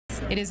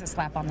it is a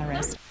slap on the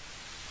wrist.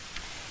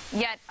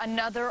 Yet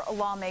another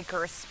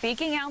lawmaker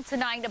speaking out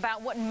tonight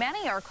about what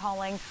many are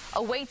calling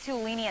a way too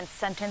lenient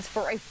sentence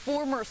for a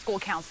former school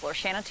counselor.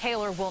 Shanna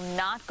Taylor will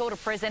not go to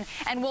prison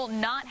and will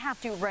not have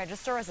to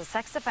register as a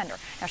sex offender.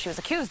 Now, she was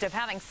accused of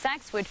having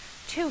sex with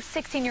two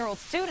 16-year-old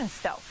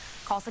students, though.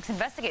 Call 6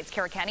 Investigates.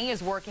 Kara Kenny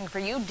is working for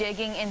you,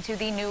 digging into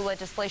the new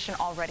legislation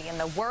already in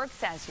the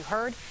works, as you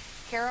heard.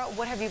 Kara,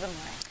 what have you been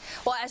learning?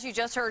 Well, as you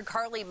just heard,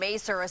 Karlee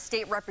Macer, a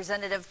state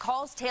representative,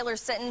 calls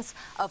Taylor's sentence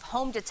of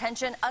home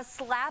detention a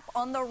slap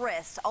on the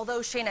wrist.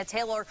 Although Shanna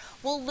Taylor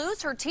will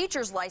lose her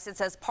teacher's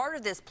license as part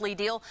of this plea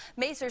deal,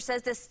 Macer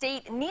says the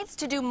state needs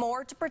to do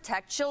more to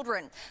protect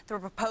children. The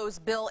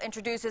proposed bill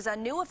introduces a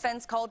new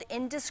offense called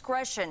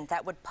indiscretion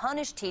that would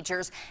punish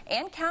teachers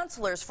and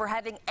counselors for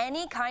having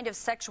any kind of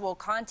sexual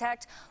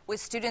contact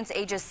with students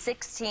ages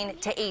 16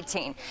 to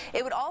 18.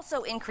 It would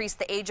also increase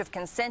the age of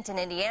consent in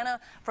Indiana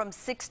from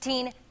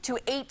 16 to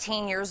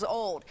 18 years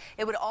old.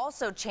 It would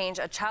also change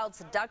a child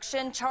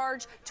seduction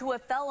charge to a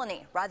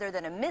felony rather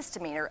than a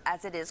misdemeanor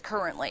as it is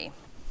currently.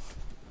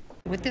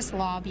 With this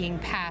law being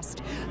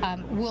passed,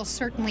 we'll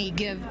certainly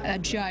give a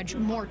judge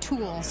more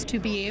tools to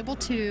be able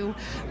to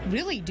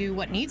really do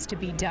what needs to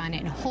be done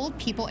and hold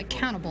people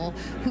accountable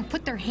who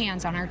put their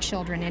hands on our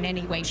children in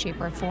any way,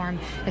 shape, or form,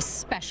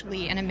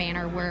 especially in a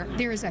manner where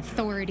there is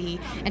authority,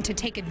 and to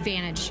take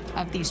advantage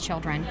of these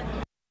children.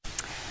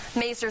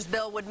 Macer's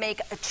bill would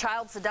make a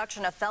child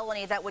seduction a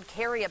felony that would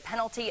carry a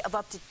penalty of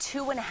up to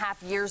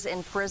 2.5 years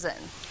in prison.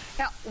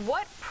 Now,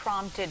 what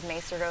prompted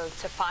Macer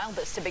to file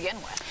this to begin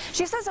with?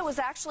 She says it was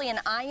actually an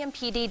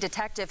IMPD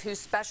detective who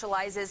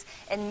specializes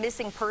in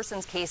missing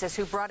persons cases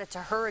who brought it to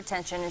her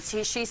attention. And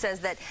she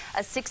says that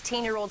a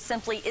 16-year-old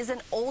simply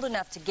isn't old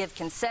enough to give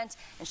consent,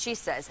 and she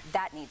says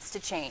that needs to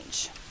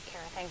change.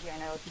 Kara, thank you. I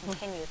know you'll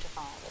continue to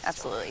follow this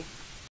Absolutely. story.